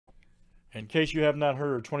In case you have not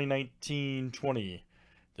heard, 2019-20.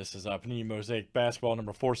 This is Panini Mosaic basketball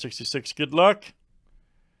number 466. Good luck.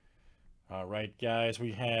 All right, guys,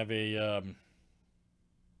 we have a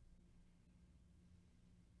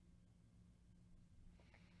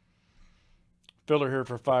filler here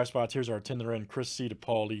for 5 spots. Here's our 10 to run. Chris C. to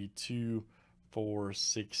Paulie 2, 4,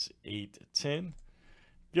 6, 8, 10.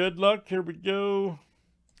 Good luck. Here we go.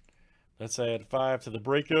 Let's add 5 to the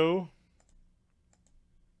Breako.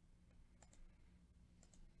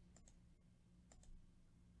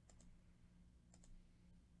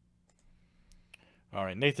 All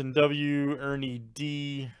right, Nathan W., Ernie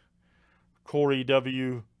D., Corey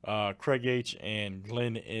W., Craig H., and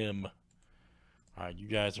Glenn M. All right, you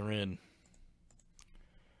guys are in.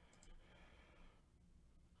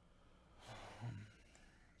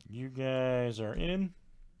 You guys are in.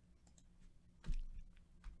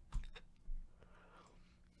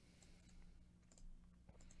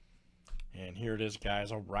 And here it is,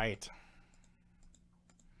 guys. All right.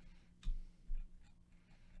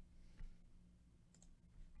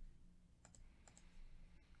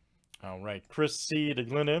 All right, Chris C. to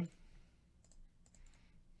Glenn M.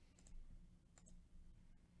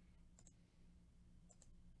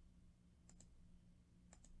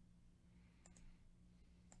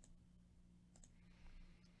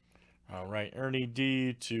 All right, Ernie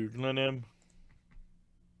D. to Glenn M.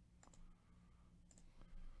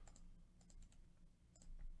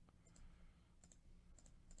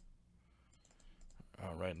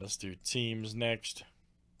 All right, let's do teams next.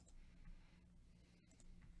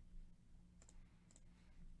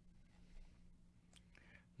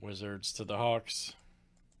 Wizards to the Hawks.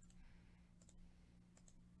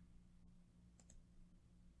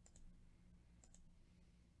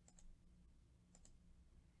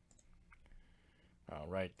 All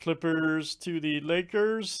right, Clippers to the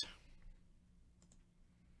Lakers.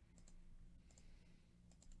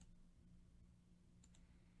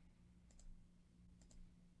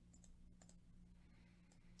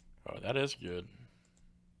 Oh, that is good.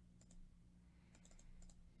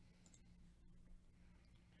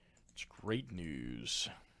 It's great news.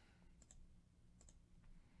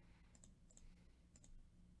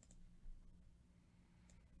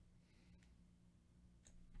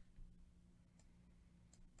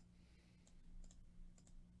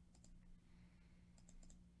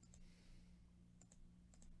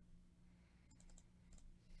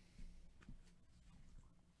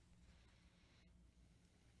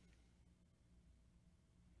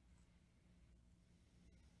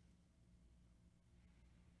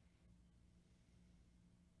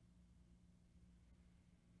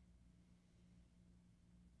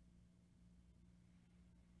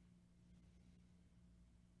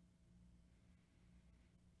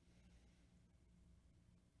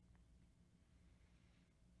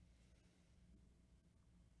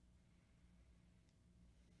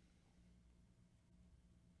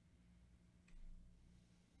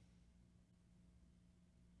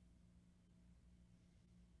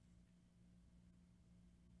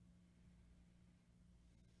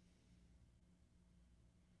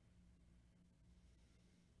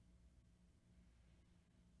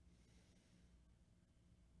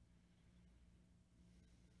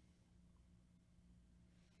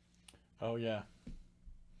 Oh, yeah.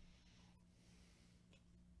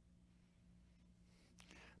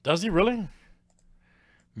 Does he really?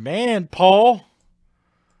 Man, Paul.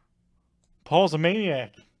 Paul's a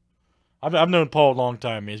maniac. I've known Paul a long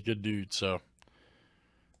time. He's a good dude, so.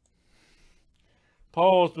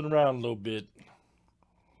 Paul's been around a little bit.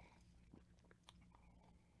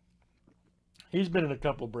 He's been in a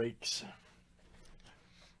couple breaks.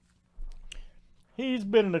 He's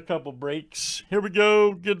been in a couple breaks. Here we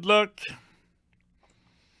go. Good luck.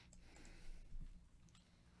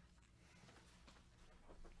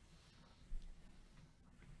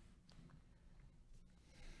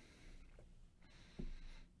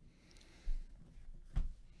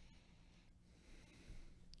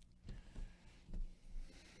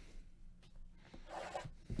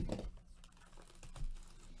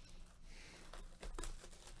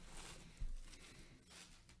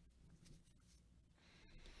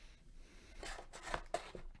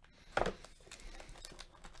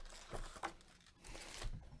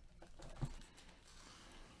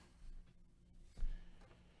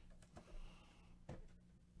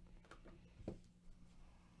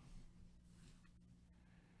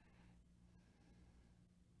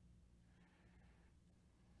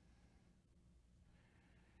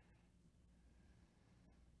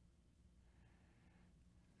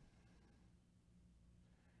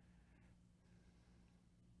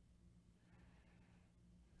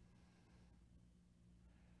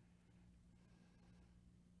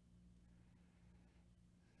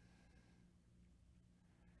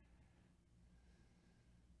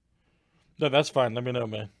 No, that's fine. Let me know,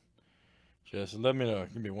 man. Just let me know.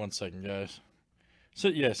 Give me 1 second, guys. So,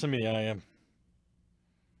 yeah, send me the IM.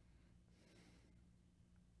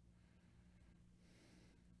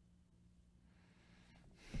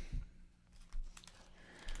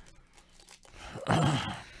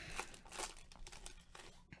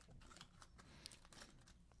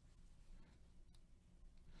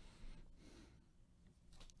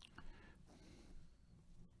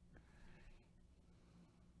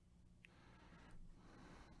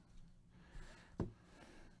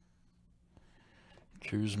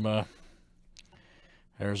 Kuzma.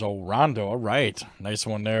 There's old Rondo. All right. Nice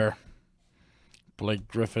one there. Blake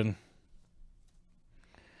Griffin.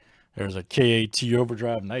 There's a KAT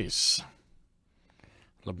overdrive. Nice.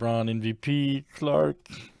 LeBron MVP. Clark.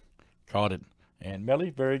 Caught it. And Melly.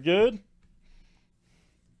 Very good.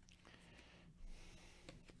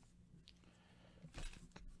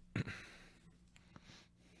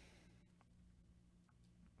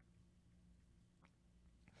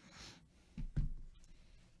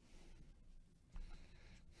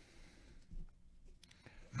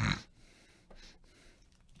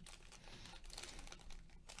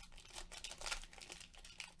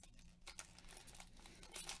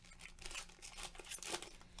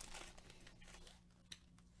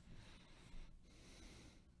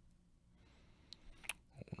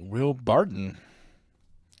 Will Barton.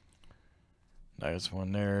 Nice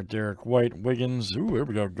one there. Derek White, Wiggins. Ooh, here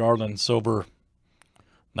we go. Garland, silver.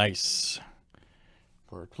 Nice.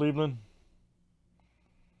 For Cleveland.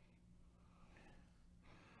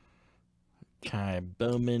 Kai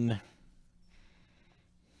Bowman.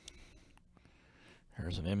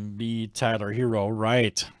 There's an MB. Tyler Hero.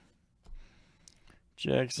 Right.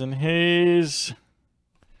 Jackson Hayes.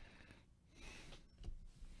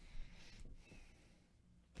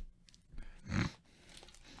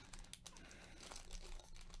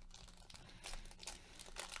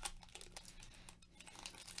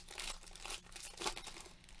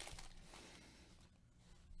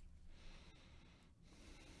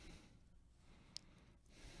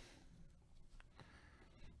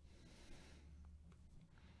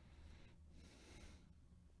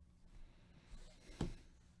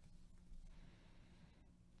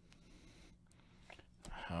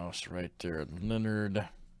 House right there. Leonard.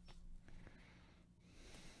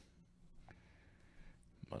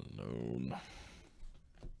 Malone.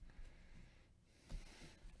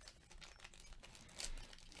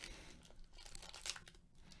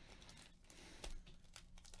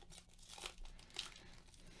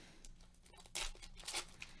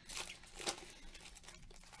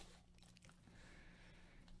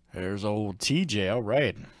 There's old TJ. All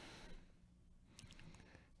right.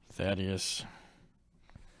 Thaddeus.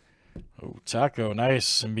 Oh, Taco.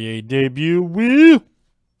 Nice. NBA debut. Woo!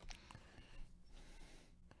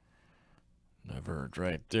 Never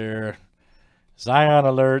right there. Zion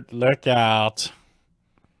alert. Look out.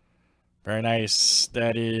 Very nice.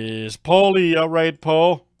 That is Paul E. All right,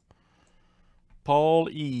 Paul. Paul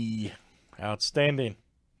E. Outstanding.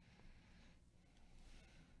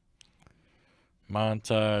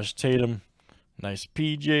 Montage Tatum. Nice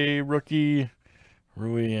PJ rookie.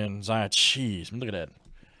 Rui and Zion. Jeez. Look at that.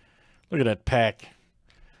 Look at that pack.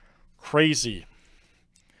 Crazy.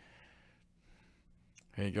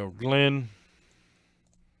 There you go, Glenn.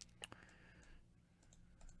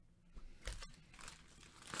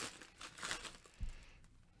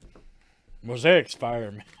 Mosaic's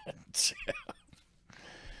fire, man.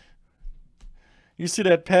 You see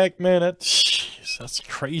that pack, man? That's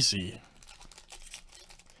crazy.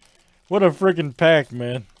 What a freaking pack,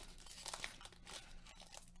 man.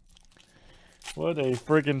 What a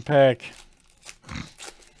freaking pack.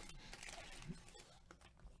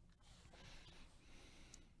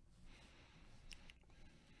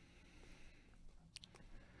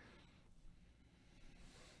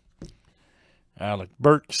 Alec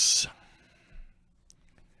Burks.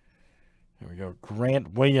 Here we go.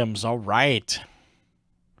 Grant Williams. All right.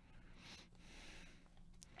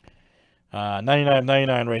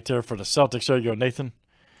 99.99 right there for the Celtics. There you go, Nathan.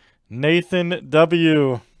 Nathan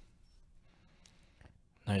W.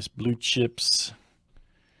 Nice blue chips.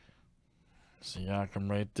 Siakam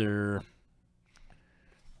right there.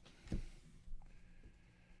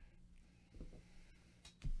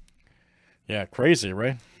 Yeah, crazy,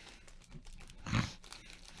 right?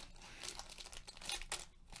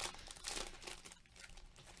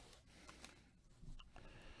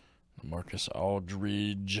 Marcus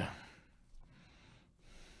Aldridge.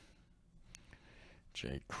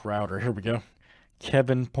 Jay Crowder. Here we go.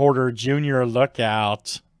 Kevin Porter Jr. Look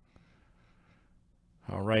out.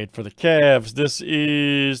 All right, for the Cavs, this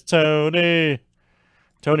is Tony.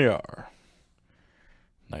 Tony R.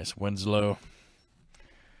 Nice Winslow.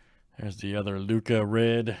 There's the other Luca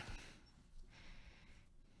red.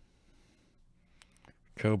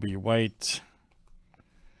 Kobe White.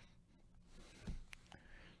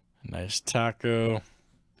 Nice Taco.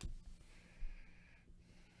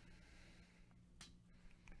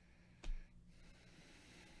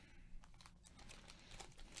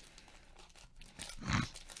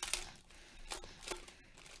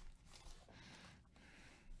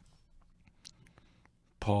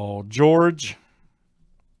 Paul George.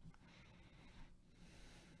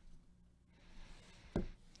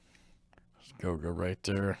 Go right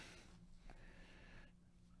there.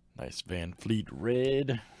 Nice Van Fleet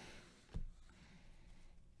red.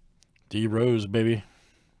 D Rose, baby.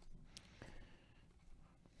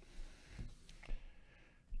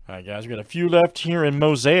 All right, guys, we got a few left here in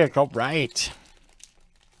Mosaic. All right.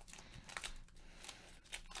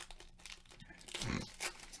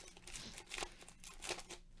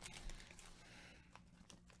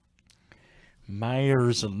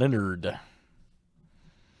 Myers Leonard. There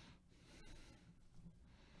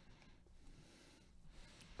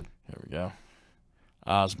we go.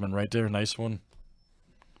 Osman right there. Nice one.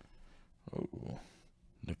 Oh,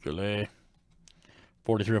 Nicolay.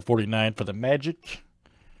 43 of 49 for the Magic.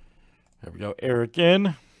 There we go. Eric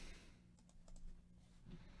in.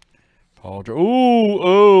 Paul. Ooh,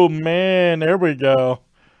 oh, man. There we go.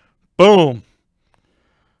 Boom.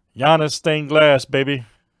 Giannis stained glass, baby.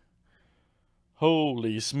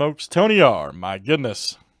 Holy smokes. Tony R. My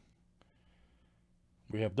goodness.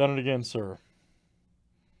 We have done it again, sir.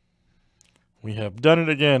 We have done it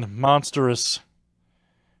again. Monstrous.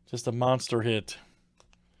 Just a monster hit.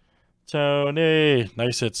 Tony.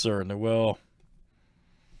 Nice hit, sir. Noel.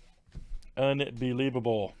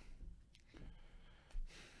 Unbelievable.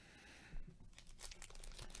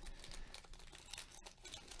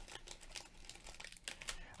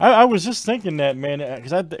 I was just thinking that, man,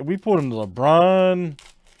 because we pulled him to LeBron.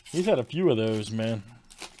 He's had a few of those, man.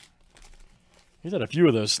 He's had a few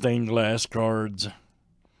of those stained glass cards.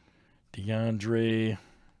 DeAndre.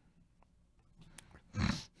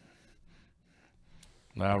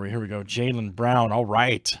 Lowry, here we go. Jaylen Brown, all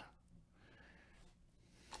right.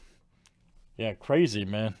 Yeah, crazy,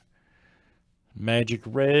 man. Magic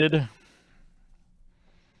red.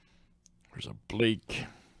 There's a Blake.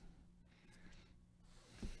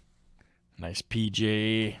 Nice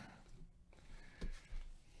PJ.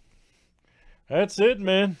 That's it,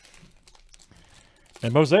 man.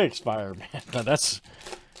 And Mosaic's fire, man. Now that's,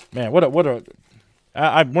 man, what a one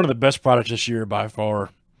of the best products this year by far.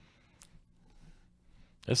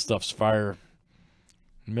 This stuff's fire.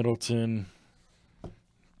 Middleton.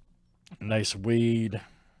 Nice Wade.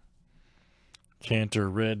 Cantor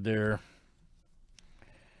red there.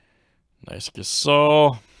 Nice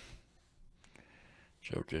Gasol.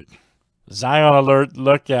 Choke it. Zion alert,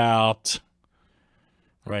 look out.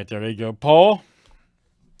 Right there you go. Paul.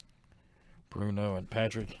 Bruno and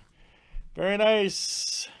Patrick. Very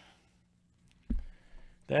nice.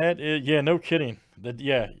 That is, yeah, no kidding.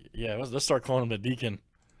 Yeah, let's start calling him the Deacon.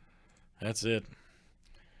 That's it.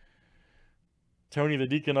 Tony the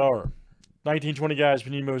Deacon R. 1920 guys,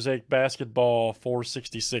 Panini Mosaic Basketball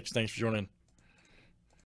 466. Thanks for joining.